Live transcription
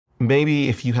maybe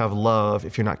if you have love,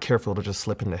 if you're not careful, it'll just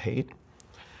slip into hate.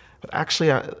 But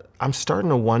actually, I'm starting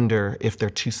to wonder if they're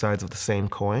two sides of the same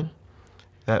coin,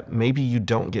 that maybe you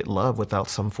don't get love without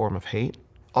some form of hate.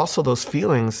 Also, those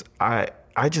feelings, I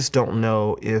just don't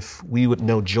know if we would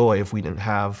know joy if we didn't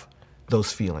have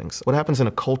those feelings. What happens in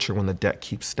a culture when the debt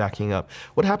keeps stacking up?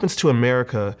 What happens to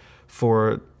America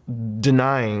for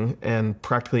denying and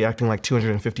practically acting like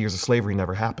 250 years of slavery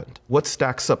never happened? What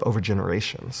stacks up over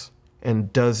generations?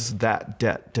 And does that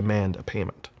debt demand a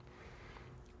payment?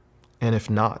 And if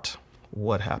not,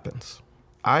 what happens?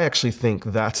 I actually think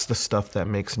that's the stuff that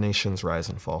makes nations rise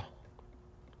and fall,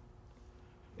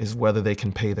 is whether they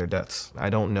can pay their debts. I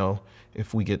don't know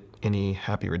if we get any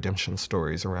happy redemption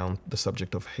stories around the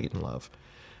subject of hate and love,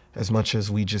 as much as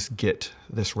we just get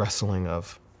this wrestling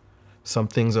of some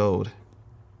things owed.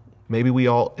 Maybe we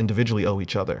all individually owe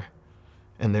each other,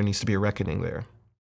 and there needs to be a reckoning there.